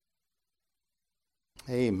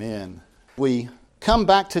Amen. We come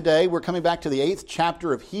back today, we're coming back to the 8th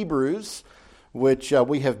chapter of Hebrews, which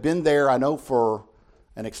we have been there, I know, for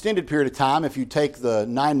an extended period of time, if you take the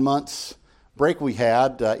 9 months break we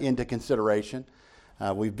had into consideration.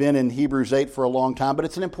 We've been in Hebrews 8 for a long time, but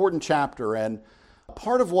it's an important chapter, and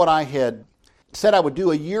part of what I had said I would do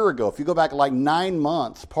a year ago, if you go back like 9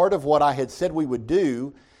 months, part of what I had said we would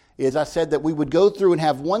do is I said that we would go through and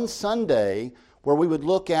have one Sunday where we would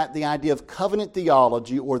look at the idea of covenant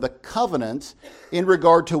theology or the covenants in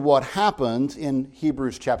regard to what happens in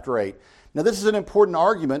Hebrews chapter 8. Now, this is an important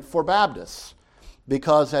argument for Baptists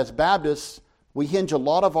because as Baptists, we hinge a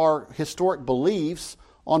lot of our historic beliefs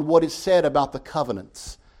on what is said about the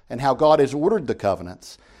covenants and how God has ordered the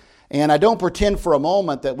covenants. And I don't pretend for a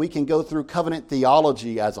moment that we can go through covenant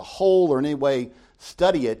theology as a whole or in any way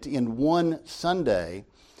study it in one Sunday.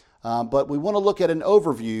 But we want to look at an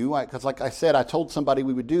overview, because like I said, I told somebody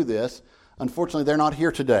we would do this. Unfortunately, they're not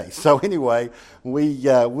here today. So anyway,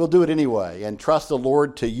 we'll do it anyway and trust the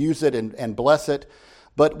Lord to use it and bless it.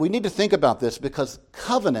 But we need to think about this because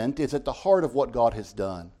covenant is at the heart of what God has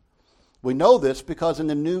done. We know this because in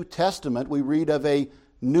the New Testament we read of a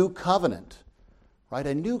new covenant, right?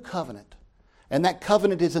 A new covenant. And that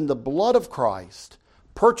covenant is in the blood of Christ,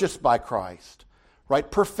 purchased by Christ. Right?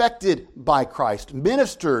 Perfected by Christ,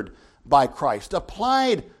 ministered by Christ,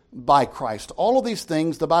 applied by Christ. All of these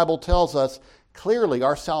things, the Bible tells us clearly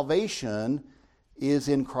our salvation is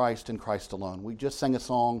in Christ and Christ alone. We just sang a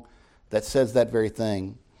song that says that very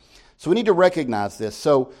thing. So we need to recognize this.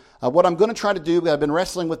 So what I'm going to try to do, I've been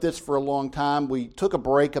wrestling with this for a long time. We took a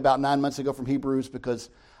break about 9 months ago from Hebrews because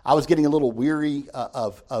I was getting a little weary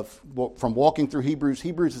from walking through Hebrews.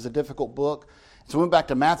 Hebrews is a difficult book. So we went back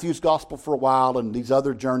to Matthew's gospel for a while and these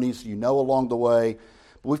other journeys along the way.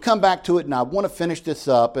 But we've come back to it and I want to finish this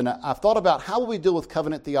up. And I've thought about how will we deal with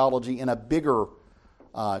covenant theology in a bigger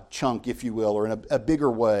chunk, if you will, or in a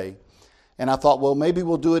bigger way. And I thought, well, maybe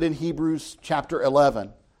we'll do it in Hebrews chapter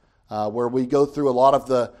 11, where we go through a lot of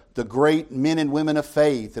the great men and women of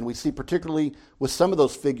faith. And we see particularly with some of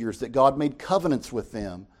those figures that God made covenants with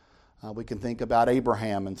them. We can think about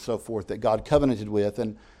Abraham and so forth that God covenanted with.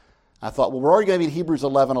 And I thought, well, we're already going to be in Hebrews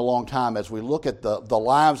 11 a long time as we look at the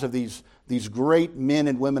lives of these great men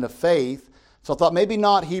and women of faith. So I thought maybe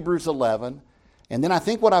not Hebrews 11. And then I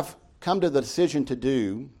think what I've come to the decision to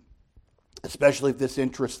do, especially if this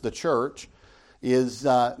interests the church, is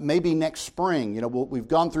maybe next spring. We've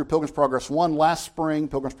gone through Pilgrim's Progress 1 last spring,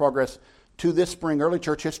 Pilgrim's Progress 2 this spring, early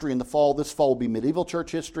church history in the fall. This fall will be medieval church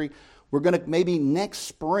history. We're going to maybe next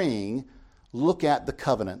spring look at the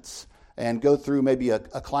covenants and go through maybe a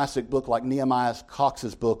classic book like Nehemiah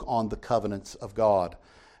Cox's book on the covenants of God,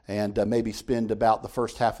 and maybe spend about the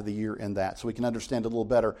first half of the year in that so we can understand a little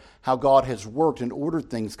better how God has worked and ordered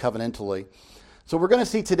things covenantally. So we're going to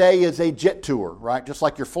see today is a jet tour, right? Just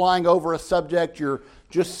like you're flying over a subject, you're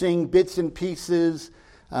just seeing bits and pieces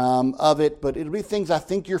of it, but it'll be things I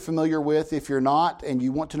think you're familiar with. If you're not and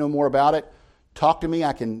you want to know more about it, talk to me.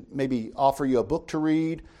 I can maybe offer you a book to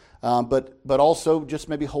read. But also just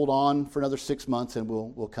maybe hold on for another 6 months and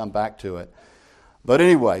we'll come back to it. But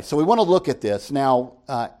anyway, so we want to look at this. Now,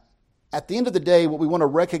 at the end of the day, what we want to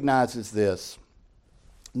recognize is this.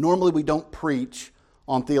 Normally we don't preach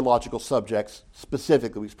on theological subjects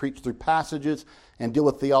specifically. We preach through passages and deal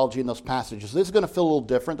with theology in those passages. This is going to feel a little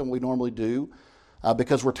different than we normally do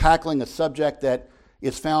because we're tackling a subject that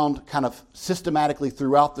is found kind of systematically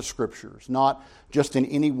throughout the Scriptures, not just in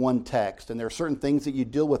any one text. And there are certain things that you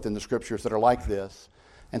deal with in the Scriptures that are like this.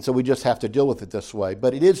 And so we just have to deal with it this way.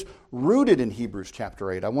 But it is rooted in Hebrews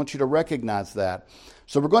chapter 8. I want you to recognize that.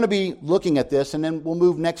 So we're going to be looking at this, and then we'll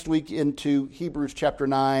move next week into Hebrews chapter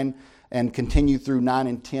 9 and continue through 9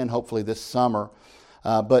 and 10, hopefully this summer.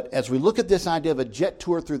 But as we look at this idea of a jet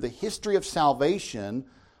tour through the history of salvation,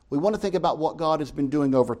 we want to think about what God has been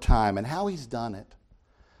doing over time and how He's done it.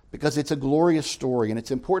 Because it's a glorious story, and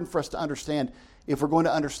it's important for us to understand if we're going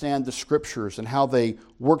to understand the Scriptures and how they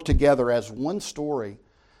work together as one story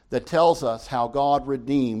that tells us how God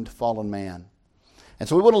redeemed fallen man. And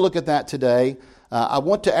so we want to look at that today. I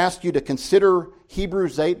want to ask you to consider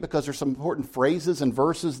Hebrews 8 because there's some important phrases and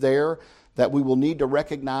verses there that we will need to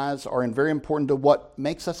recognize are very important to what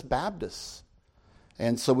makes us Baptists.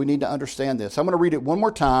 And so we need to understand this. I'm going to read it one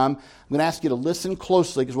more time. I'm going to ask you to listen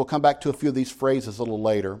closely because we'll come back to a few of these phrases a little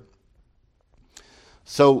later.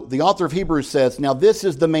 So the author of Hebrews says, "Now this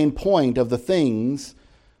is the main point of the things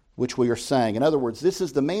which we are saying." In other words, this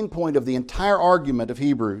is the main point of the entire argument of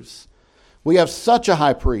Hebrews. "We have such a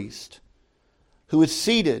high priest who is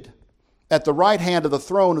seated at the right hand of the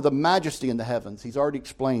throne of the majesty in the heavens." He's already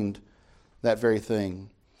explained that very thing.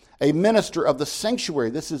 a minister of the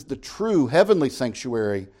sanctuary. This is the true heavenly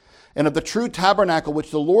sanctuary, and of the true tabernacle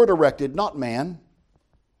which the Lord erected, not man.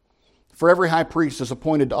 For every high priest is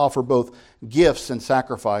appointed to offer both gifts and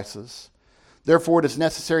sacrifices. Therefore it is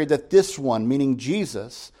necessary that this one, meaning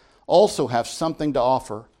Jesus, also have something to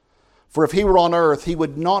offer. For if he were on earth, he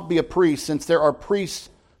would not be a priest, since there are priests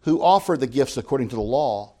who offer the gifts according to the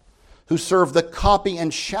law, who serve the copy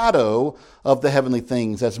and shadow of the heavenly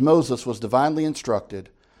things, as Moses was divinely instructed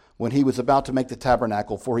when he was about to make the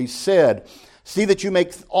tabernacle. For he said, "See that you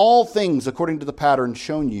make all things according to the pattern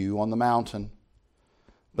shown you on the mountain."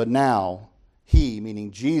 But now he,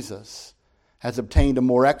 meaning Jesus, has obtained a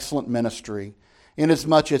more excellent ministry,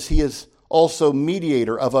 inasmuch as he is also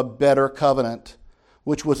mediator of a better covenant,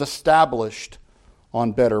 which was established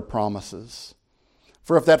on better promises.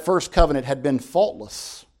 For if that first covenant had been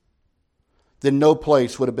faultless, then no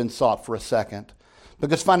place would have been sought for a second.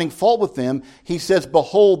 Because finding fault with them, he says,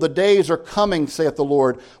 "Behold, the days are coming, saith the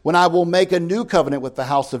Lord, when I will make a new covenant with the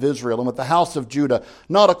house of Israel and with the house of Judah,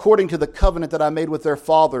 not according to the covenant that I made with their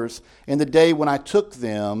fathers in the day when I took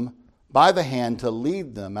them by the hand to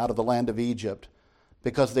lead them out of the land of Egypt,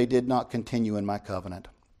 because they did not continue in my covenant.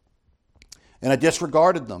 And I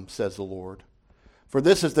disregarded them, says the Lord. For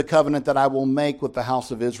this is the covenant that I will make with the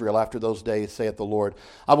house of Israel after those days, saith the Lord.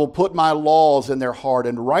 I will put my laws in their heart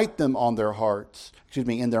and write them on their hearts,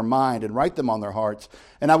 in their mind and write them on their hearts.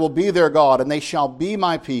 And I will be their God, and they shall be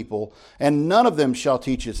my people, and none of them shall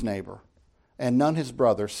teach his neighbor, and none his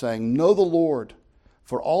brother, saying, Know the Lord,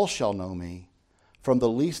 for all shall know me, from the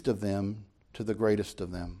least of them to the greatest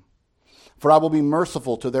of them. For I will be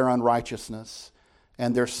merciful to their unrighteousness,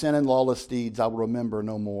 and their sin and lawless deeds I will remember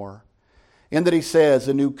no more. In that he says,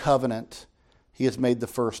 a new covenant, he has made the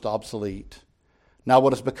first obsolete. Now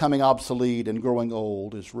what is becoming obsolete and growing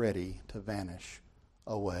old is ready to vanish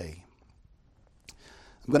away.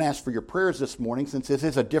 I'm going to ask for your prayers this morning, since this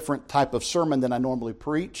is a different type of sermon than I normally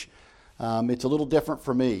preach. It's a little different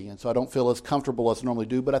for me, and so I don't feel as comfortable as I normally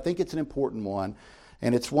do, but I think it's an important one.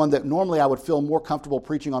 And it's one that normally I would feel more comfortable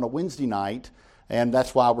preaching on a Wednesday night, and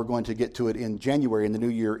that's why we're going to get to it in January, in the new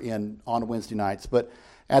year, on Wednesday nights. But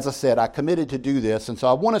as I said, I committed to do this, and so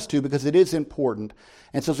I want us to because it is important.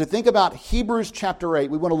 And so as we think about Hebrews chapter 8,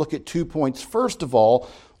 we want to look at 2 points. First of all,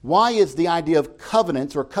 why is the idea of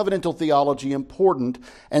covenants or covenantal theology important?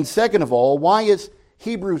 And second of all, why is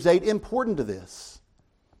Hebrews 8 important to this?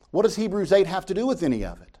 What does Hebrews 8 have to do with any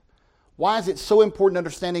of it? Why is it so important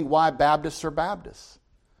understanding why Baptists are Baptists?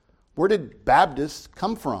 Where did Baptists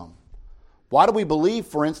come from? Why do we believe,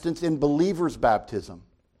 for instance, in believers' baptism?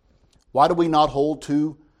 Why do we not hold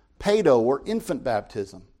to pedo or infant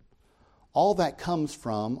baptism? All that comes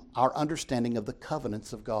from our understanding of the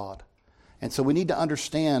covenants of God. And so we need to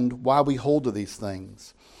understand why we hold to these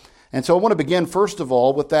things. And so I want to begin, first of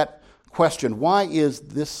all, with that question. Why is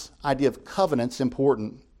this idea of covenants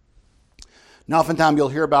important? Now, oftentimes you'll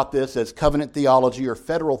hear about this as covenant theology or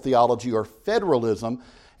federalism,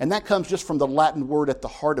 and that comes just from the Latin word at the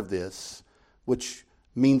heart of this, which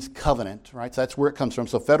means covenant, right? So that's where it comes from.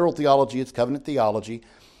 So federal theology is covenant theology.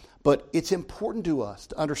 But it's important to us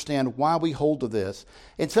to understand why we hold to this.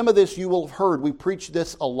 And some of this you will have heard. We preach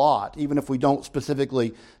this a lot, even if we don't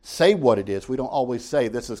specifically say what it is. We don't always say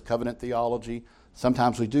this is covenant theology.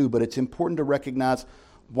 Sometimes we do, but it's important to recognize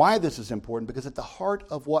why this is important, because at the heart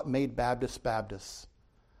of what made Baptists Baptists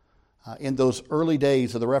in those early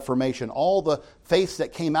days of the Reformation, all the faiths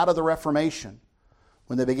that came out of the Reformation,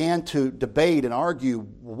 when they began to debate and argue,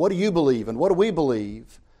 what do you believe and what do we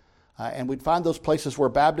believe? And we'd find those places where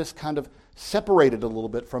Baptists kind of separated a little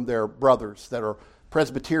bit from their brothers that are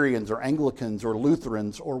Presbyterians or Anglicans or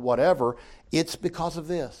Lutherans or whatever. It's because of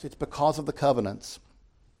this. It's because of the covenants.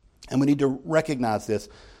 And we need to recognize this.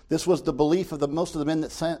 This was the belief of most of the men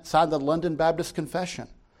that signed the London Baptist Confession,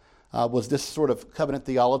 was this sort of covenant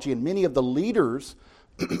theology. And many of the leaders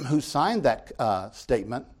who signed that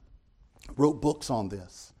statement wrote books on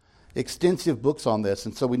this, extensive books on this.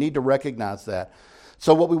 And so we need to recognize that.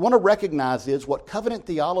 So what we want to recognize is what covenant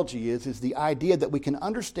theology is the idea that we can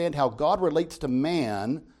understand how God relates to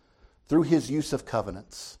man through his use of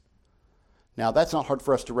covenants. Now, that's not hard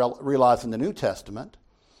for us to realize in the New Testament.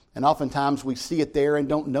 And oftentimes we see it there and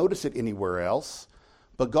don't notice it anywhere else.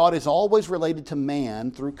 But God is always related to man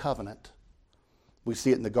through covenant. We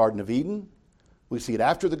see it in the Garden of Eden. We see it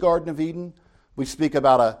after the Garden of Eden. We speak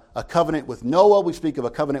about a covenant with Noah. We speak of a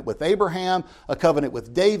covenant with Abraham, a covenant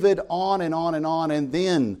with David, on and on and on. And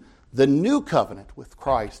then the new covenant with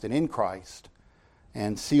Christ and in Christ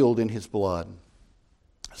and sealed in his blood.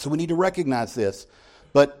 So we need to recognize this.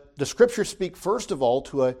 But the Scriptures speak first of all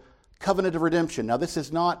to a covenant of redemption. Now, this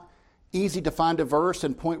is not easy to find a verse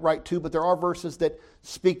and point right to, but there are verses that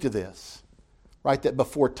speak to this, right? That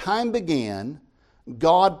before time began,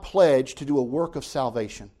 God pledged to do a work of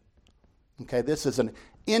salvation. Okay, this is an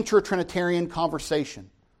intra-Trinitarian conversation.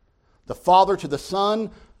 The Father to the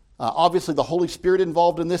Son, obviously the Holy Spirit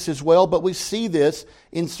involved in this as well, but we see this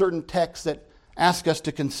in certain texts that ask us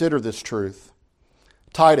to consider this truth.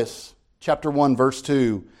 Titus chapter 1, verse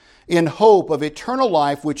 2, in hope of eternal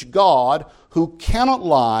life which God, who cannot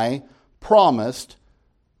lie, promised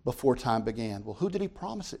before time began. Well, who did he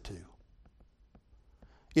promise it to?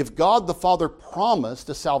 If God the Father promised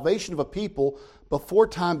the salvation of a people before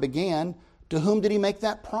time began, to whom did he make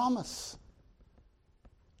that promise?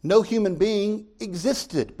 No human being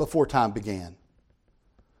existed before time began.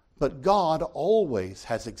 But God always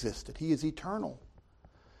has existed. He is eternal.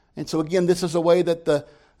 And so again, this is a way that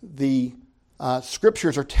the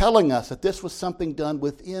Scriptures are telling us that this was something done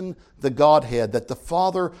within the Godhead, that the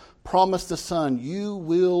Father promised the Son, you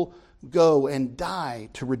will go and die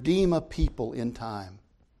to redeem a people in time.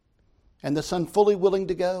 And the Son fully willing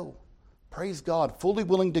to go. Praise God, fully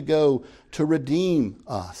willing to go to redeem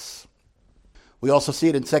us. We also see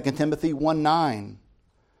it in 2 Timothy 1:9.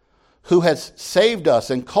 Who has saved us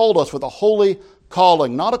and called us with a holy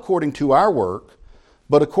calling, not according to our work,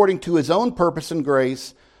 but according to his own purpose and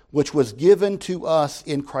grace, which was given to us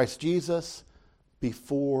in Christ Jesus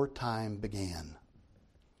before time began.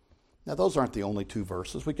 Now, those aren't the only two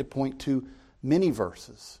verses. We could point to many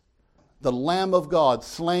verses. The Lamb of God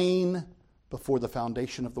slain before the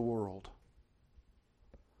foundation of the world.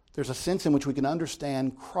 There's a sense in which we can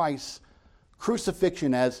understand Christ's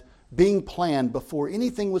crucifixion as being planned before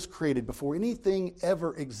anything was created, before anything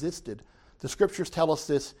ever existed. The Scriptures tell us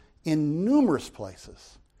this in numerous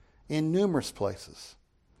places. In numerous places.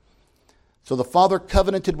 So the Father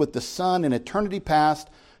covenanted with the Son in eternity past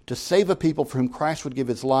to save a people for whom Christ would give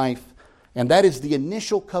his life. And that is the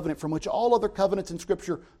initial covenant from which all other covenants in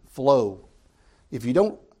Scripture flow. If you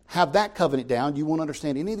don't have that covenant down, you won't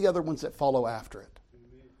understand any of the other ones that follow after it.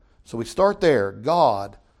 So we start there.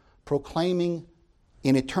 God proclaiming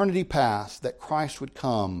in eternity past that Christ would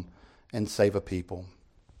come and save a people.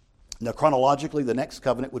 Now, chronologically, the next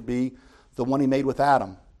covenant would be the one he made with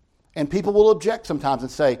Adam. And people will object sometimes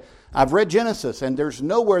and say, I've read Genesis, and there's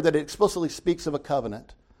nowhere that it explicitly speaks of a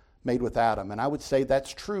covenant made with Adam. And I would say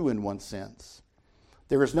that's true in one sense.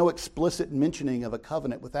 There is no explicit mentioning of a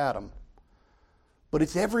covenant with Adam. But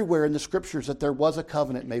it's everywhere in the Scriptures that there was a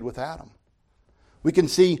covenant made with Adam. We can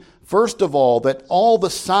see, first of all, that all the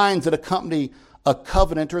signs that accompany a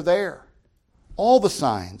covenant are there. All the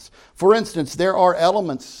signs. For instance, there are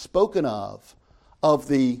elements spoken of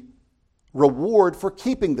the reward for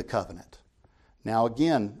keeping the covenant. Now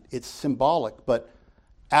again, it's symbolic, but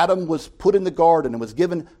Adam was put in the garden and was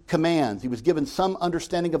given commands. He was given some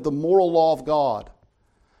understanding of the moral law of God.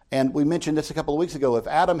 And we mentioned this a couple of weeks ago. If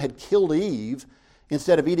Adam had killed Eve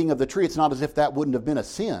instead of eating of the tree, it's not as if that wouldn't have been a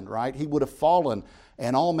sin, right? He would have fallen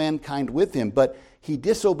and all mankind with him. But he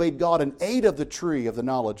disobeyed God and ate of the tree of the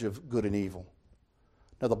knowledge of good and evil.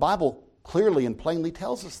 Now the Bible clearly and plainly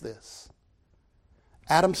tells us this.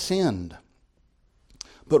 Adam sinned.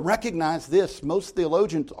 But recognize this, most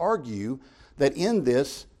theologians argue that in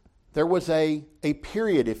this there was a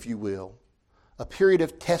period, if you will. A period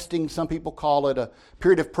of testing, some people call it. A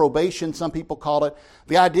period of probation, some people call it.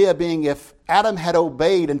 The idea being if Adam had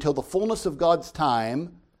obeyed until the fullness of God's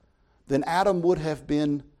time, then Adam would have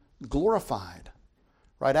been glorified.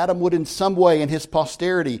 Right? Adam would in some way, in his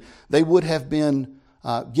posterity, they would have been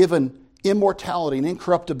given immortality and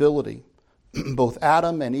incorruptibility. Both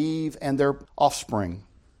Adam and Eve and their offspring.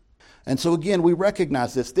 And so again, we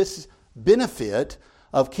recognize this. This benefit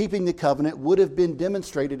of keeping the covenant would have been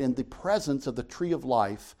demonstrated in the presence of the tree of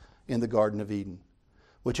life in the Garden of Eden,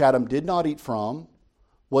 which Adam did not eat from,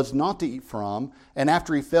 was not to eat from, and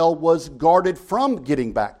after he fell was guarded from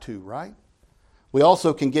getting back to, right? We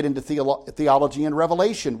also can get into theology and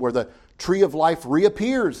Revelation where the tree of life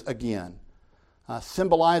reappears again,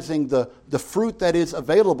 symbolizing the fruit that is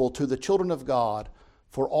available to the children of God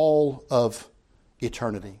for all of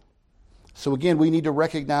eternity. So again, we need to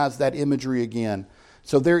recognize that imagery again.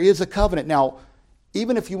 So there is a covenant. Now,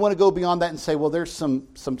 even if you want to go beyond that and say, well, there's some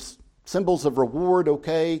symbols of reward,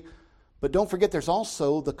 okay, but don't forget there's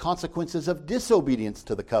also the consequences of disobedience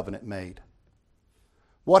to the covenant made.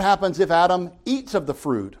 What happens if Adam eats of the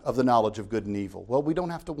fruit of the knowledge of good and evil? Well, we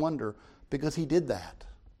don't have to wonder because he did that.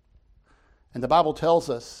 And the Bible tells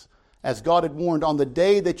us, as God had warned, on the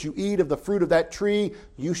day that you eat of the fruit of that tree,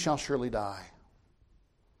 you shall surely die.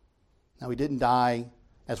 Now, he didn't die,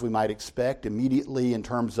 as we might expect, immediately in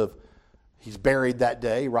terms of he's buried that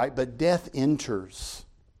day, right? But death enters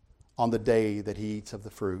on the day that he eats of the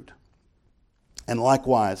fruit. And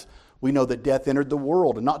likewise, we know that death entered the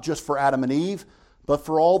world, and not just for Adam and Eve, but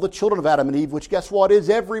for all the children of Adam and Eve, which guess what? Is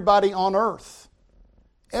everybody on earth.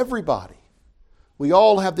 Everybody. We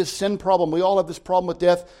all have this sin problem. We all have this problem with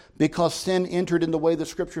death because sin entered in the way the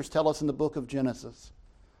Scriptures tell us in the book of Genesis.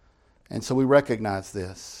 And so we recognize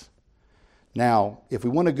this. Now, if we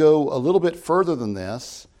want to go a little bit further than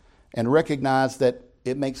this and recognize that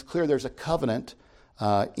it makes clear there's a covenant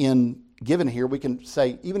given here, we can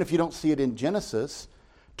say, even if you don't see it in Genesis,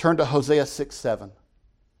 turn to Hosea 6:7.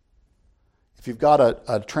 If you've got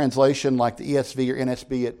a translation like the ESV or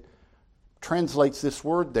NSB, it translates this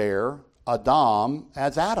word there, Adam,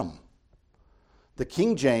 as Adam. The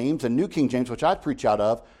King James and New King James, which I preach out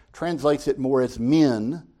of, translates it more as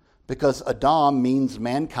men, because Adam means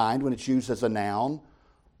mankind when it's used as a noun,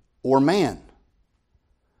 or man.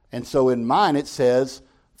 And so in mine it says,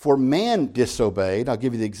 for man disobeyed. I'll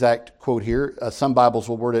give you the exact quote here. Some Bibles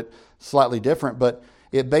will word it slightly different, but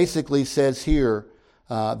it basically says here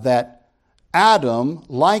that Adam,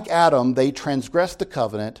 like Adam, they transgressed the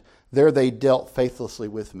covenant. There they dealt faithlessly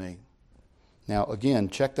with me. Now again,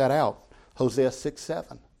 check that out. Hosea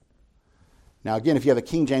 6:7. Now again, if you have a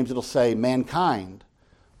King James, it'll say mankind.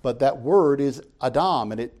 But that word is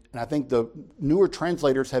Adam. And I think the newer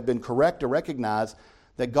translators have been correct to recognize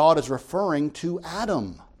that God is referring to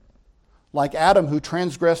Adam. Like Adam who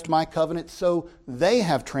transgressed my covenant, so they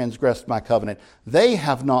have transgressed my covenant. They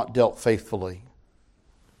have not dealt faithfully.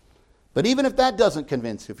 But even if that doesn't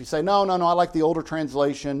convince you, if you say, no, I like the older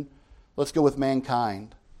translation, let's go with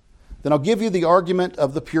mankind, then I'll give you the argument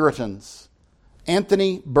of the Puritans.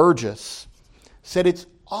 Anthony Burgess said it's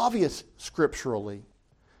obvious scripturally,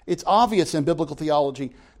 it's obvious in biblical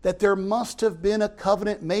theology that there must have been a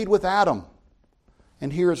covenant made with Adam.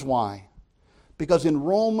 And here's why. Because in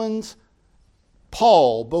Romans,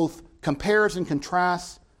 Paul both compares and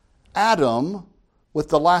contrasts Adam with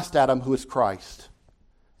the last Adam, who is Christ.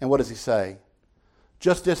 And what does he say?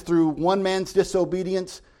 Just as through one man's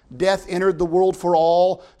disobedience, death entered the world for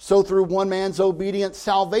all, so through one man's obedience,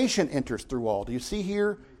 salvation enters through all. Do you see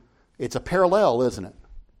here? It's a parallel, isn't it?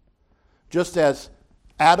 Just as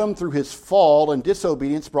Adam, through his fall and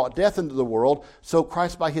disobedience, brought death into the world, so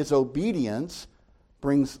Christ, by his obedience,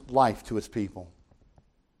 brings life to his people.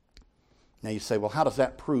 Now you say, well, how does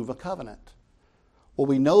that prove a covenant? Well,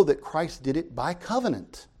 we know that Christ did it by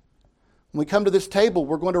covenant. When we come to this table,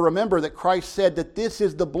 we're going to remember that Christ said that this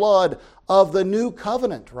is the blood of the new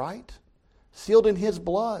covenant, right? Sealed in his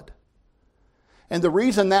blood. And the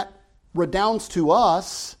reason that redounds to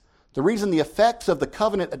us, the reason the effects of the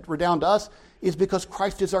covenant redound to us, is because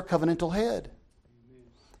Christ is our covenantal head.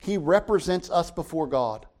 He represents us before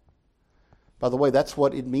God. By the way, that's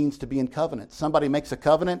what it means to be in covenant. Somebody makes a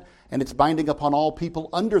covenant and it's binding upon all people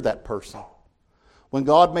under that person. When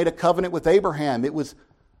God made a covenant with Abraham, it was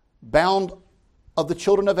bound of the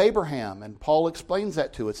children of Abraham. And Paul explains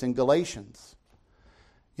that to us in Galatians.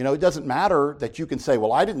 You know, it doesn't matter that you can say,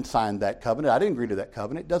 well, I didn't sign that covenant. I didn't agree to that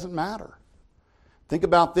covenant. It doesn't matter. Think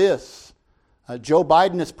about this. Joe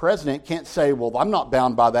Biden as president can't say, well, I'm not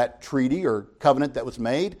bound by that treaty or covenant that was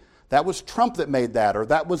made. That was Trump that made that, or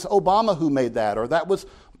that was Obama who made that, or that was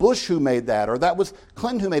Bush who made that, or that was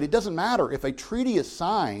Clinton who made it. It doesn't matter. If a treaty is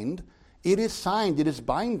signed, it is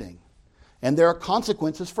binding. And there are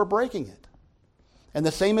consequences for breaking it. And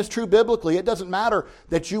the same is true biblically. It doesn't matter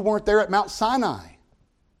that you weren't there at Mount Sinai.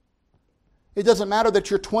 It doesn't matter that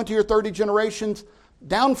you're 20 or 30 generations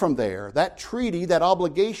down from there. That treaty, that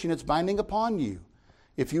obligation is binding upon you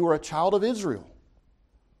if you are a child of Israel.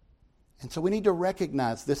 And so we need to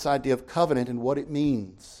recognize this idea of covenant and what it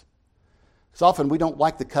means. Because often we don't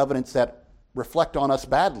like the covenants that reflect on us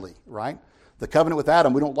badly, right? The covenant with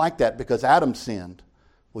Adam, we don't like that because Adam sinned.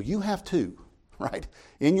 Well, you have too, right?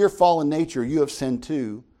 In your fallen nature, you have sinned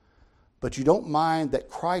too. But you don't mind that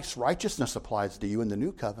Christ's righteousness applies to you in the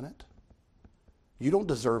new covenant. You don't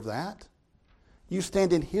deserve that. You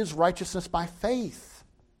stand in his righteousness by faith.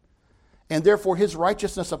 And therefore his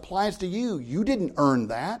righteousness applies to you. You didn't earn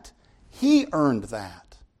that. He earned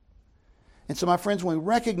that. And so, my friends, when we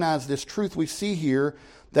recognize this truth, we see here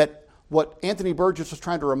that what Anthony Burgess was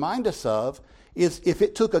trying to remind us of is if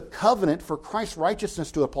it took a covenant for Christ's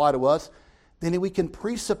righteousness to apply to us, then we can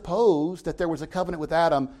presuppose that there was a covenant with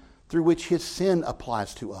Adam through which his sin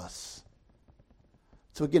applies to us.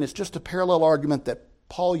 So again, it's just a parallel argument that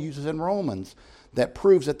Paul uses in Romans that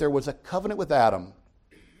proves that there was a covenant with Adam.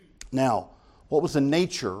 Now, what was the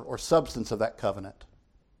nature or substance of that covenant?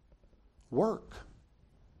 Work.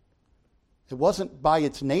 It wasn't by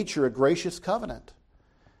its nature a gracious covenant.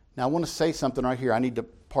 Now I want to say something right here. I need to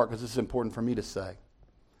park because this is important for me to say.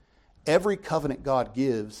 every covenant God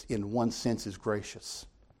gives, in one sense, is gracious.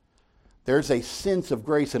 There's a sense of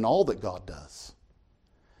grace in all that God does.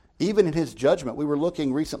 Even in his judgment, we were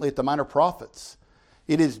looking recently at the minor prophets.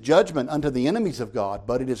 It is judgment unto the enemies of God,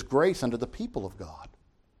 but it is grace unto the people of God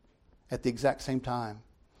at the exact same time.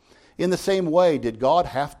 In the same way, did God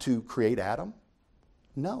have to create Adam?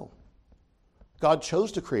 No. God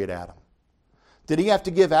chose to create Adam. Did he have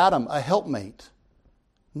to give Adam a helpmate?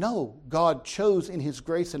 No. God chose in his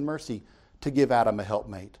grace and mercy to give Adam a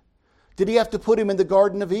helpmate. Did he have to put him in the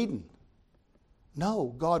Garden of Eden?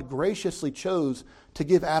 No. God graciously chose to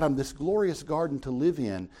give Adam this glorious garden to live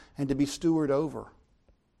in and to be steward over.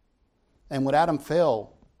 And when Adam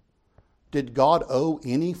fell, did God owe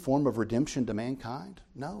any form of redemption to mankind?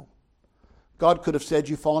 No. God could have said,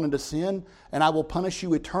 you've fallen into sin, and I will punish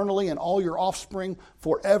you eternally and all your offspring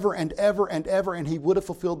forever and ever and ever, and he would have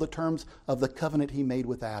fulfilled the terms of the covenant he made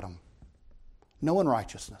with Adam. No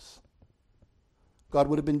unrighteousness. God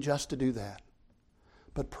would have been just to do that.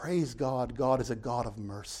 But praise God, God is a God of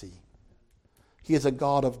mercy. He is a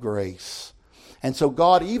God of grace. And so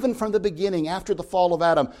God, even from the beginning, after the fall of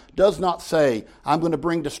Adam, does not say, I'm going to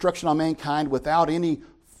bring destruction on mankind without any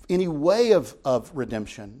way of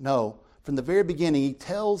redemption. No. From the very beginning, he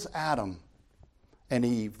tells Adam and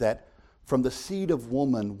Eve that from the seed of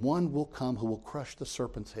woman, one will come who will crush the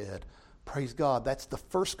serpent's head. Praise God. That's the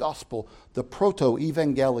first gospel, the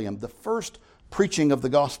proto-evangelium. The first preaching of the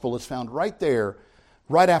gospel is found right there,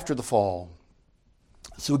 right after the fall.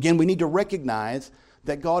 So again, we need to recognize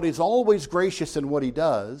that God is always gracious in what he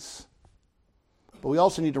does, but we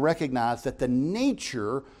also need to recognize that the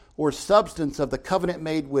nature or substance of the covenant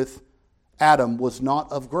made with Adam was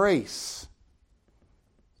not of grace.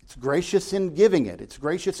 It's gracious in giving it. It's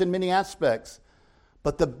gracious in many aspects.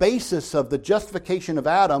 But the basis of the justification of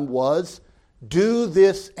Adam was, do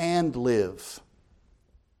this and live.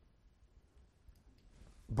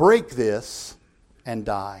 Break this and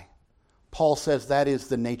die. Paul says that is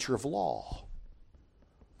the nature of law.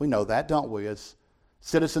 We know that, don't we? As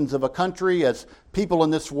citizens of a country, as people in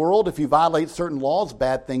this world, if you violate certain laws,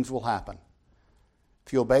 bad things will happen.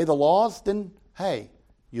 If you obey the laws, then, hey,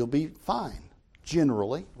 you'll be fine.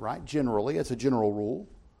 Generally, right? Generally, as a general rule.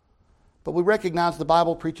 But we recognize the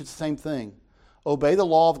Bible preaches the same thing. Obey the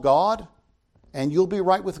law of God, and you'll be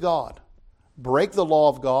right with God. Break the law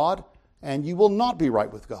of God, and you will not be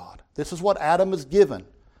right with God. This is what Adam was given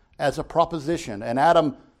as a proposition, and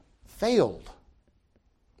Adam failed.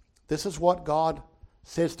 This is what God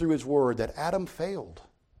says through his word, that Adam failed.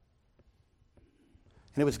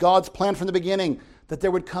 And it was God's plan from the beginning that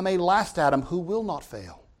there would come a last Adam who will not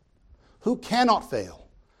fail, who cannot fail,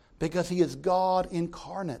 because he is God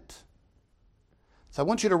incarnate. So I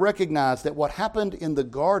want you to recognize that what happened in the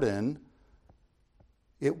garden,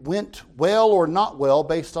 it went well or not well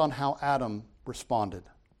based on how Adam responded.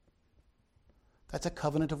 That's a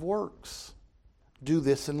covenant of works. Do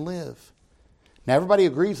this and live. Now everybody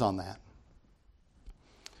agrees on that.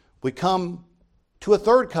 We come to a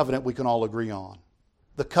third covenant we can all agree on.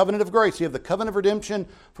 The covenant of grace. You have the covenant of redemption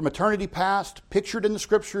from eternity past, pictured in the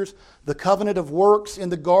Scriptures. The covenant of works in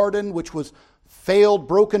the garden, which was failed,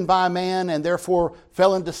 broken by man, and therefore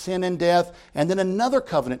fell into sin and death. And then another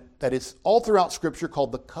covenant that is all throughout Scripture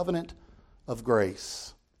called the covenant of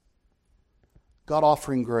grace. God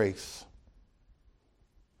offering grace.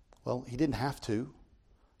 Well, he didn't have to,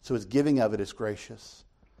 so his giving of it is gracious.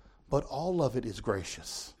 But all of it is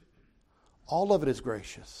gracious. All of it is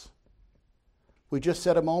gracious. We just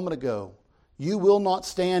said a moment ago, you will not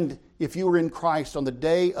stand, if you are in Christ, on the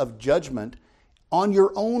day of judgment on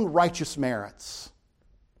your own righteous merits.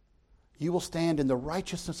 You will stand in the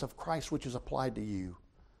righteousness of Christ which is applied to you.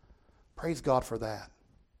 Praise God for that.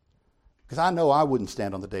 Because I know I wouldn't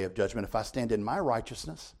stand on the day of judgment if I stand in my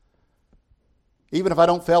righteousness. Even if I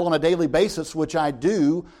don't fail on a daily basis, which I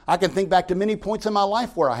do, I can think back to many points in my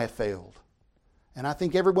life where I have failed. And I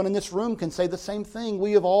think everyone in this room can say the same thing.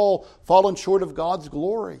 We have all fallen short of God's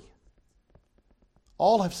glory.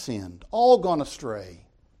 All have sinned, all gone astray.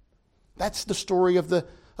 That's the story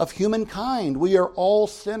of humankind. We are all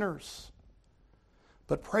sinners.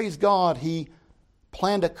 But praise God, he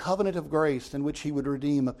planned a covenant of grace in which he would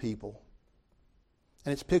redeem a people.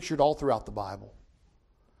 And it's pictured all throughout the Bible.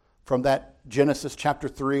 From that Genesis chapter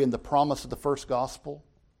 3 and the promise of the first gospel,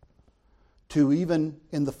 to even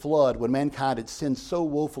in the flood when mankind had sinned so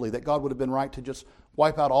woefully that God would have been right to just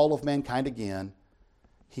wipe out all of mankind again,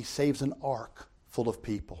 he saves an ark full of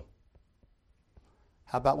people.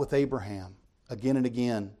 How about with Abraham? Again and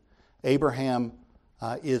again, Abraham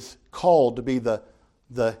is called to be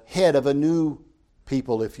the head of a new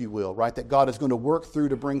people, if you will, right? That God is going to work through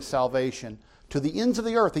to bring salvation to the ends of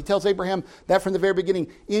the earth. He tells Abraham that from the very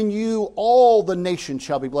beginning. In you all the nations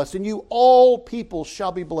shall be blessed. In you all people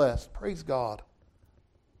shall be blessed. Praise God.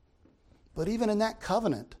 But even in that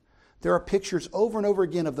covenant, there are pictures over and over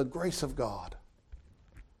again of the grace of God.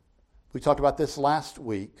 We talked about this last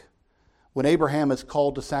week when Abraham is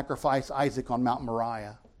called to sacrifice Isaac on Mount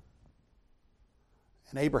Moriah.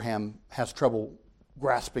 And Abraham has trouble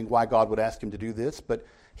grasping why God would ask him to do this, but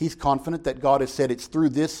he's confident that God has said it's through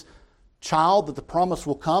this child that the promise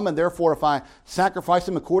will come, and therefore if I sacrifice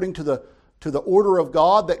him according to the order of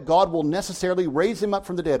God, that God will necessarily raise him up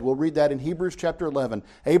from the dead. We'll read that in Hebrews chapter 11.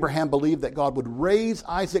 Abraham believed that God would raise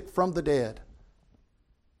Isaac from the dead.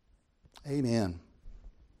 Amen.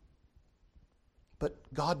 But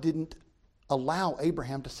God didn't allow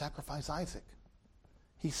Abraham to sacrifice Isaac.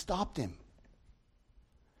 He stopped him.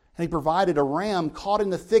 And he provided a ram caught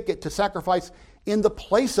in the thicket to sacrifice in the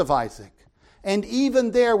place of Isaac. And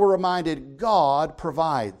even there we're reminded God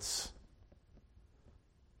provides.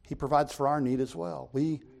 He provides for our need as well.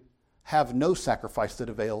 We have no sacrifice that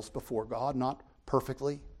avails before God, not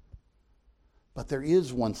perfectly. But there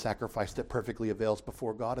is one sacrifice that perfectly avails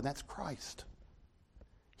before God, and that's Christ.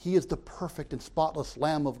 He is the perfect and spotless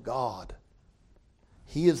Lamb of God.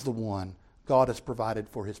 He is the one God has provided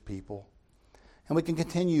for His people. And we can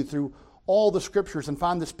continue through all the Scriptures and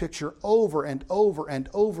find this picture over and over and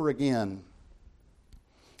over again.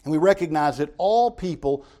 And we recognize that all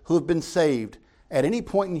people who have been saved at any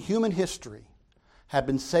point in human history have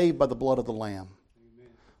been saved by the blood of the Lamb. Amen.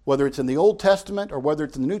 Whether it's in the Old Testament or whether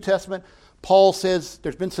it's in the New Testament, Paul says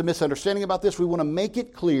there's been some misunderstanding about this. We want to make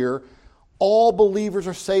it clear all believers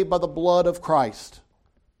are saved by the blood of Christ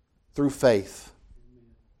through faith. Amen.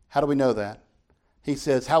 How do we know that? He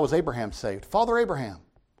says, how was Abraham saved? Father Abraham.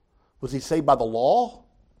 Was he saved by the law?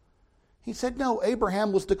 He said, no,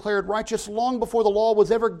 Abraham was declared righteous long before the law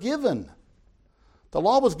was ever given. The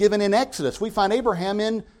law was given in Exodus. We find Abraham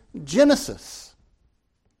in Genesis.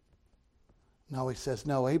 No, he says,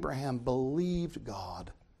 no, Abraham believed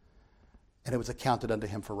God, and it was accounted unto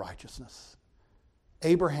him for righteousness.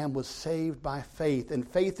 Abraham was saved by faith. And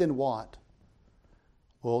faith in what?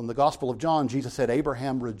 Well, in the Gospel of John, Jesus said,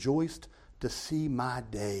 Abraham rejoiced to see my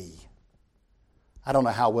day. I don't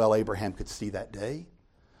know how well Abraham could see that day.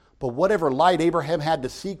 But whatever light Abraham had to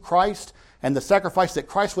see Christ and the sacrifice that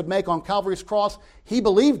Christ would make on Calvary's cross, he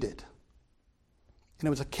believed it. And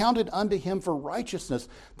it was accounted unto him for righteousness,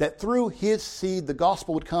 that through his seed the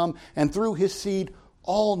gospel would come, and through his seed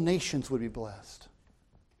all nations would be blessed.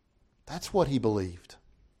 That's what he believed.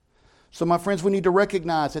 So my friends, we need to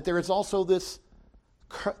recognize that there is also this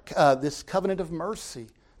covenant of mercy,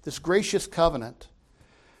 this gracious covenant.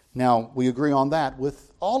 Now, we agree on that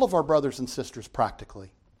with all of our brothers and sisters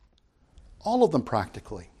practically. All of them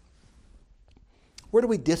practically. Where do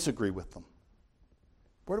we disagree with them?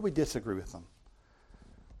 Where do we disagree with them?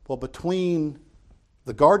 Well, between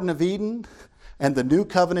the Garden of Eden and the new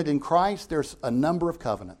covenant in Christ, there's a number of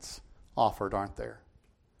covenants offered, aren't there?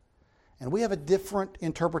 And we have a different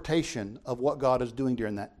interpretation of what God is doing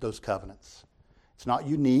during those covenants. It's not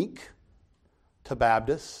unique to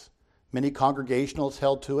Baptists. Many Congregationalists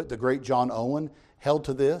held to it. The great John Owen held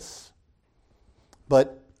to this.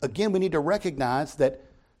 But again, we need to recognize that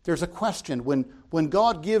there's a question. When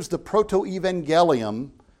God gives the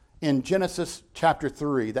proto-evangelium in Genesis chapter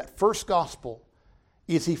 3, that first gospel,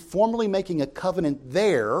 is He formally making a covenant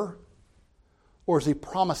there, or is He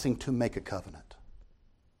promising to make a covenant?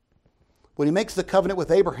 When He makes the covenant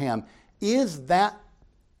with Abraham, is that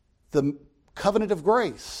the covenant of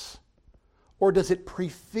grace? Or does it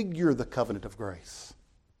prefigure the covenant of grace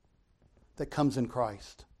that comes in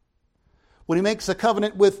Christ? When He makes a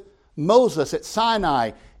covenant with Moses at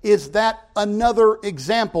Sinai, is that another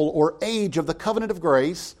example or age of the covenant of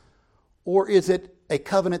grace? Or is it a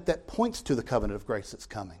covenant that points to the covenant of grace that's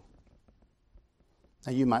coming?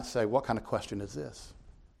 Now you might say, what kind of question is this?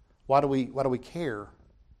 Why do we care?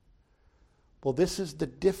 Well, this is the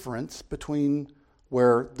difference between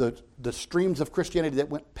where the streams of Christianity that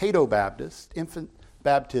went Paedo-Baptist, infant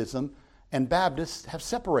baptism, and Baptists have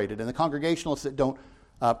separated, and the Congregationalists that don't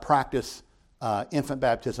practice infant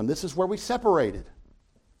baptism. This is where we separated.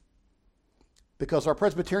 Because our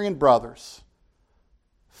Presbyterian brothers,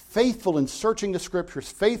 faithful in searching the Scriptures,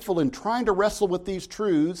 faithful in trying to wrestle with these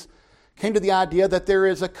truths, came to the idea that there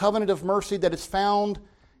is a covenant of mercy that is found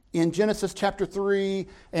in Genesis chapter 3,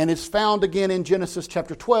 and is found again in Genesis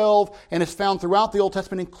chapter 12, and is found throughout the Old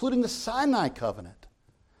Testament, including the Sinai covenant.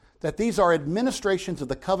 That these are administrations of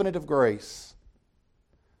the covenant of grace.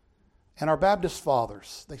 And our Baptist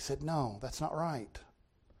fathers, they said, no, that's not right.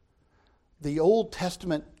 the Old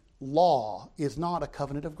Testament law is not a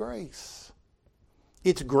covenant of grace.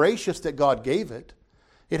 It's gracious that God gave it.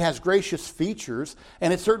 It has gracious features,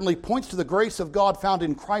 and it certainly points to the grace of God found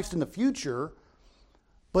in Christ in the future,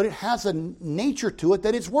 but it has a nature to it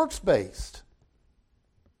that is works-based.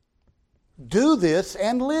 Do this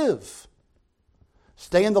and live.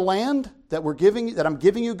 Stay in the land that I'm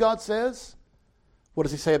giving you, God says. What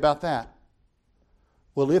does he say about that?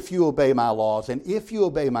 Well, if you obey my laws and if you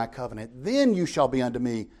obey my covenant, then you shall be unto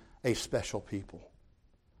me a special people.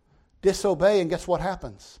 Disobey, and guess what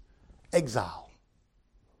happens? Exile.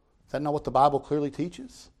 Is that not what the Bible clearly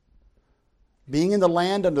teaches? Being in the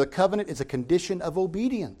land under the covenant is a condition of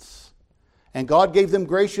obedience. And God gave them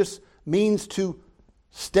gracious means to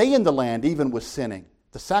stay in the land even with sinning.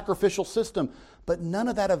 The sacrificial system. But none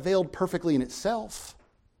of that availed perfectly in itself.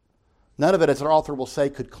 None of it, as our author will say,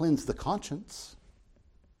 could cleanse the conscience.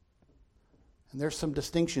 And there's some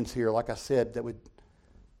distinctions here, like I said, that would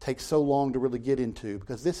take so long to really get into,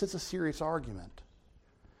 because this is a serious argument.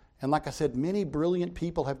 And like I said, many brilliant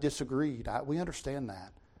people have disagreed. We understand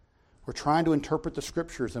that. We're trying to interpret the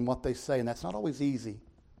Scriptures and what they say, and that's not always easy.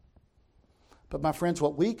 But my friends,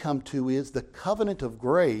 what we come to is the covenant of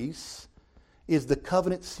grace is the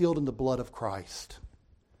covenant sealed in the blood of Christ.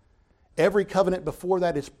 Every covenant before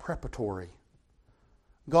that is preparatory.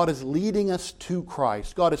 God is leading us to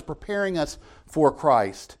Christ. God is preparing us for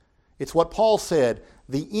Christ. It's what Paul said,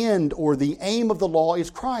 the end or the aim of the law is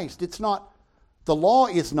Christ. The law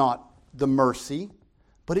is not the mercy,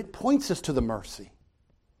 but it points us to the mercy.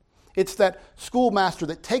 It's that schoolmaster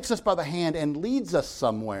that takes us by the hand and leads us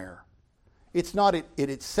somewhere. It's not it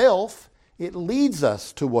itself, it leads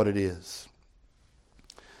us to what it is.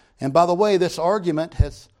 And by the way, this argument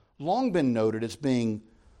has long been noted as being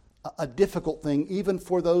a difficult thing even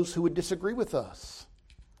for those who would disagree with us.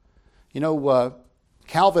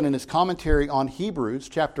 Calvin in his commentary on Hebrews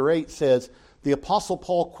chapter 8 says, the Apostle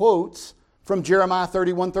Paul quotes from Jeremiah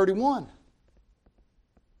 31:31.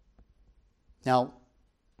 Now,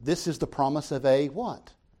 this is the promise of a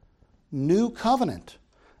what? New covenant.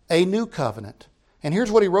 A new covenant. And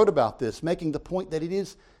here's what he wrote about this, making the point that it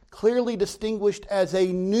is clearly distinguished as a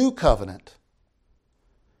new covenant.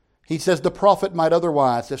 He says, the prophet might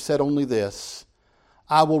otherwise have said only this,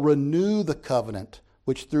 I will renew the covenant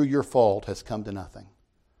which through your fault has come to nothing.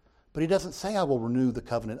 But he doesn't say I will renew the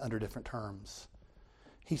covenant under different terms.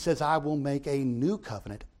 He says I will make a new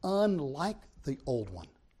covenant unlike the old one.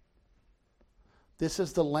 This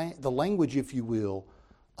is the language, if you will,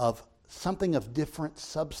 of something of different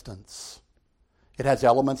substance. It has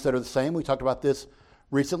elements that are the same. We talked about this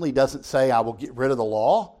recently. He doesn't say I will get rid of the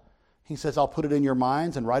law. He says I'll put it in your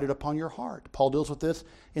minds and write it upon your heart. Paul deals with this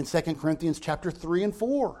in 2 Corinthians chapter 3 and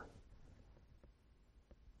 4.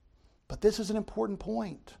 But this is an important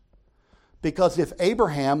point. Because if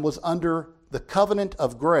Abraham was under the covenant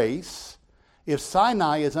of grace, if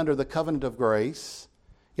Sinai is under the covenant of grace,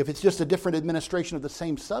 if it's just a different administration of the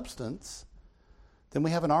same substance, then we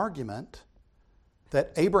have an argument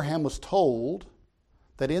that Abraham was told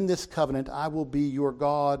that in this covenant I will be your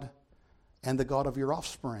God and the God of your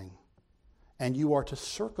offspring, and you are to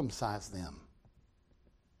circumcise them.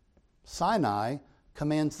 Sinai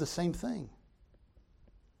commands the same thing.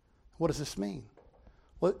 What does this mean?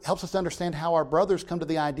 Well, it helps us understand how our brothers come to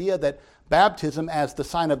the idea that baptism as the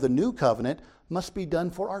sign of the new covenant must be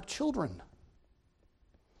done for our children.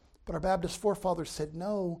 But our Baptist forefathers said,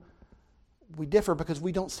 no, we differ because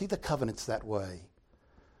we don't see the covenants that way.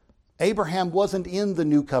 Abraham wasn't in the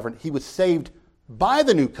new covenant. He was saved by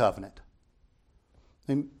the new covenant.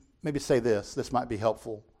 And maybe say this might be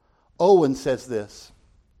helpful. Owen says this,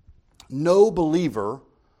 no believer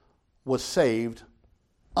was saved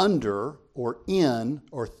under or in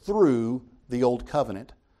or through the old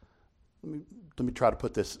covenant. Let me try to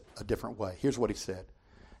put this a different way. Here's what he said.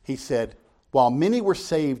 He said, while many were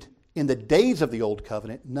saved in the days of the old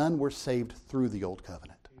covenant, none were saved through the old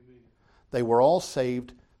covenant. Amen. They were all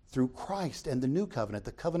saved through Christ and the new covenant,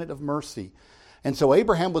 the covenant of mercy. And so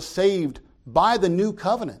Abraham was saved by the new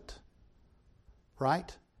covenant,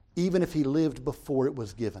 right? Even if he lived before it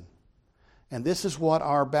was given. And this is what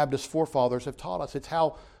our Baptist forefathers have taught us. It's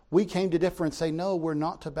how we came to differ and say, no, we're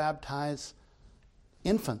not to baptize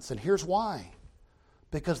infants. And here's why.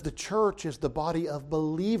 Because the church is the body of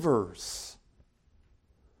believers.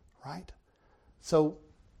 Right? So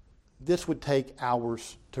this would take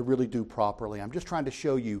hours to really do properly. I'm just trying to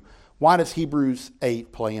show you, why does Hebrews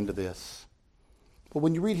 8 play into this? Well,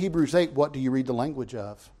 when you read Hebrews 8, what do you read the language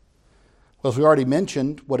of? Well, as we already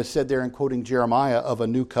mentioned, what is said there in quoting Jeremiah of a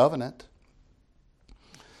new covenant.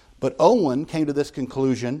 But Owen came to this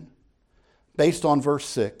conclusion based on verse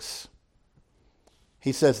 6.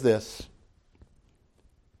 He says this,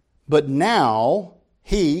 but now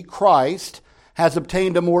he, Christ, has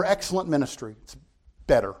obtained a more excellent ministry. It's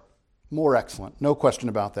better, more excellent. No question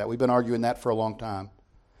about that. We've been arguing that for a long time.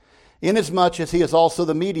 Inasmuch as he is also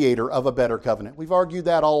the mediator of a better covenant. We've argued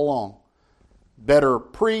that all along. Better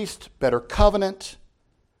priest, better covenant.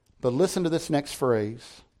 But listen to this next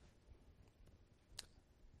phrase,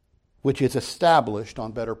 which is established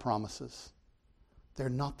on better promises. They're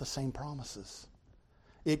not the same promises.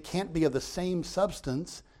 It can't be of the same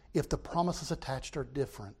substance if the promises attached are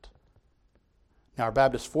different. Now, our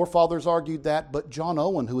Baptist forefathers argued that, but John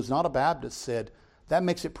Owen, who is not a Baptist, said that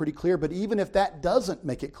makes it pretty clear. But even if that doesn't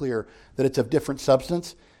make it clear that it's of different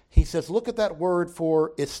substance, he says, look at that word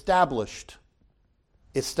for established.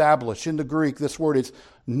 Established. In the Greek, this word is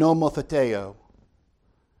nomotheteo.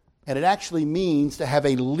 And it actually means to have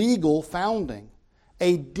a legal founding,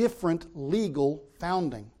 a different legal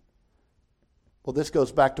founding. Well, this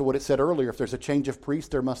goes back to what it said earlier. If there's a change of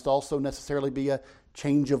priest, there must also necessarily be a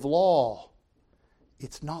change of law.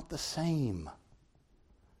 It's not the same.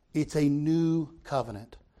 It's a new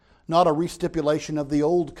covenant, not a restipulation of the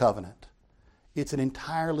old covenant. It's an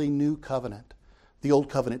entirely new covenant. The old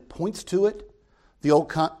covenant points to it. The old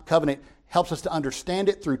covenant helps us to understand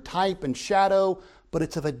it through type and shadow, but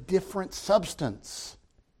it's of a different substance.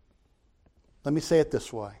 Let me say it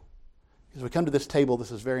this way. As we come to this table,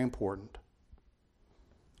 this is very important.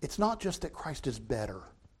 It's not just that Christ is better.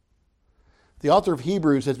 The author of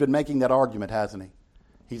Hebrews has been making that argument, hasn't he?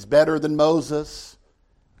 He's better than Moses,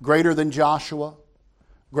 greater than Joshua,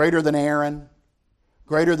 greater than Aaron,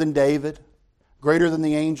 greater than David, greater than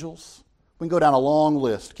the angels. We can go down a long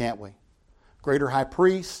list, can't we? Greater high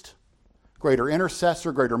priest, greater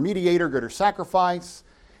intercessor, greater mediator, greater sacrifice.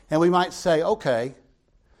 And we might say, okay,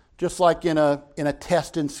 just like in a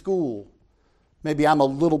test in school, maybe I'm a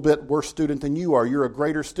little bit worse student than you are. You're a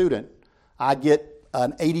greater student. I get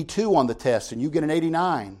an 82 on the test and you get an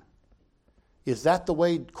 89. Is that the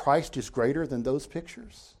way Christ is greater than those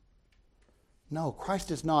pictures? No,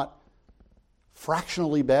 Christ is not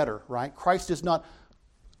fractionally better, right? Christ is not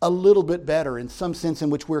a little bit better in some sense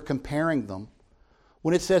in which we're comparing them.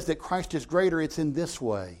 When it says that Christ is greater, it's in this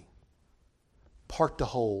way. Part to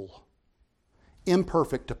whole.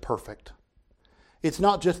 Imperfect to perfect. It's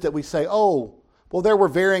not just that we say, oh, well, there were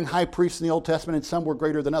varying high priests in the Old Testament and some were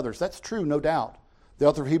greater than others. That's true, no doubt. The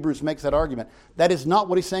author of Hebrews makes that argument. That is not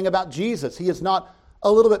what he's saying about Jesus. He is not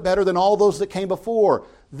a little bit better than all those that came before.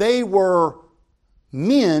 They were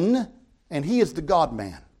men, and he is the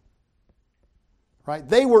God-man. Right?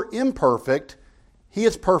 They were imperfect. He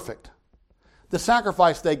is perfect. The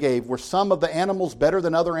sacrifice they gave, were some of the animals better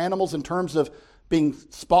than other animals in terms of being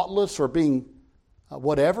spotless or being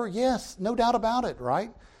whatever? Yes, no doubt about it, right?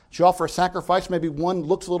 You offer a sacrifice, maybe one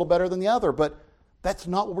looks a little better than the other, but that's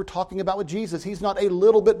not what we're talking about with Jesus. He's not a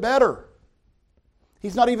little bit better.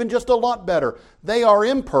 He's not even just a lot better. They are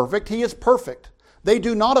imperfect. He is perfect. They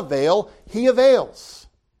do not avail. He avails.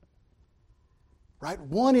 Right?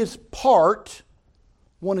 One is part,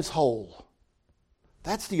 one is whole.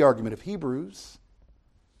 That's the argument of Hebrews.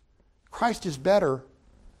 Christ is better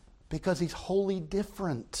because he's wholly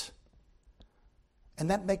different.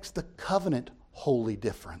 And that makes the covenant wholly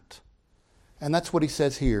different. And that's what he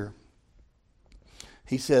says here.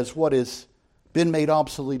 He says, what has been made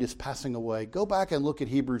obsolete is passing away. Go back and look at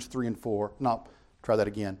Hebrews 3 and 4. No, try that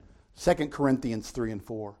again. 2 Corinthians 3 and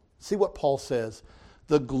 4. See what Paul says.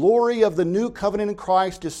 The glory of the new covenant in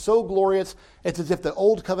Christ is so glorious, it's as if the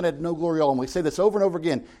old covenant had no glory at all. And we say this over and over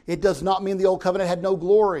again. It does not mean the old covenant had no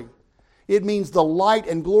glory. It means the light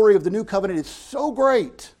and glory of the new covenant is so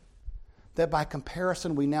great that by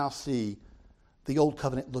comparison we now see the old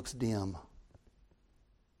covenant looks dim.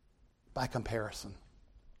 By comparison.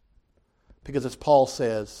 Because as Paul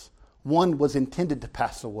says, one was intended to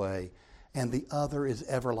pass away and the other is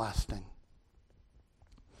everlasting.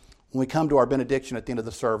 When we come to our benediction at the end of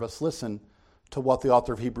the service, listen to what the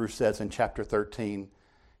author of Hebrews says in chapter 13.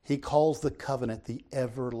 He calls the covenant the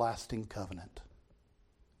everlasting covenant.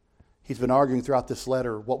 He's been arguing throughout this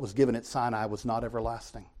letter what was given at Sinai was not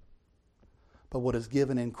everlasting. But what is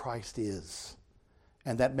given in Christ is.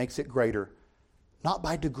 And that makes it greater. Not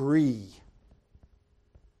by degree,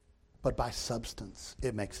 but by substance.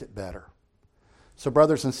 It makes it better. So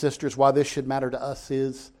brothers and sisters, why this should matter to us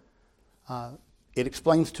is it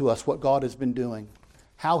explains to us what God has been doing,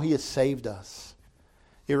 how he has saved us.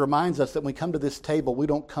 It reminds us that when we come to this table, we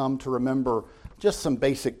don't come to remember just some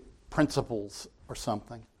basic principles or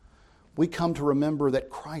something. We come to remember that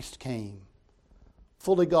Christ came,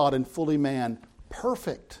 fully God and fully man,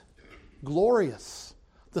 perfect, glorious,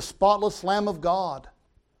 the spotless Lamb of God,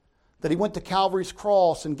 that he went to Calvary's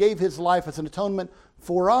cross and gave his life as an atonement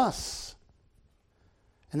for us.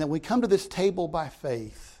 And that we come to this table by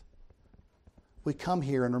faith. We come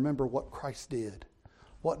here and remember what Christ did,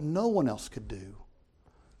 what no one else could do,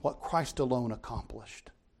 what Christ alone accomplished.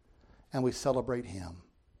 And we celebrate him.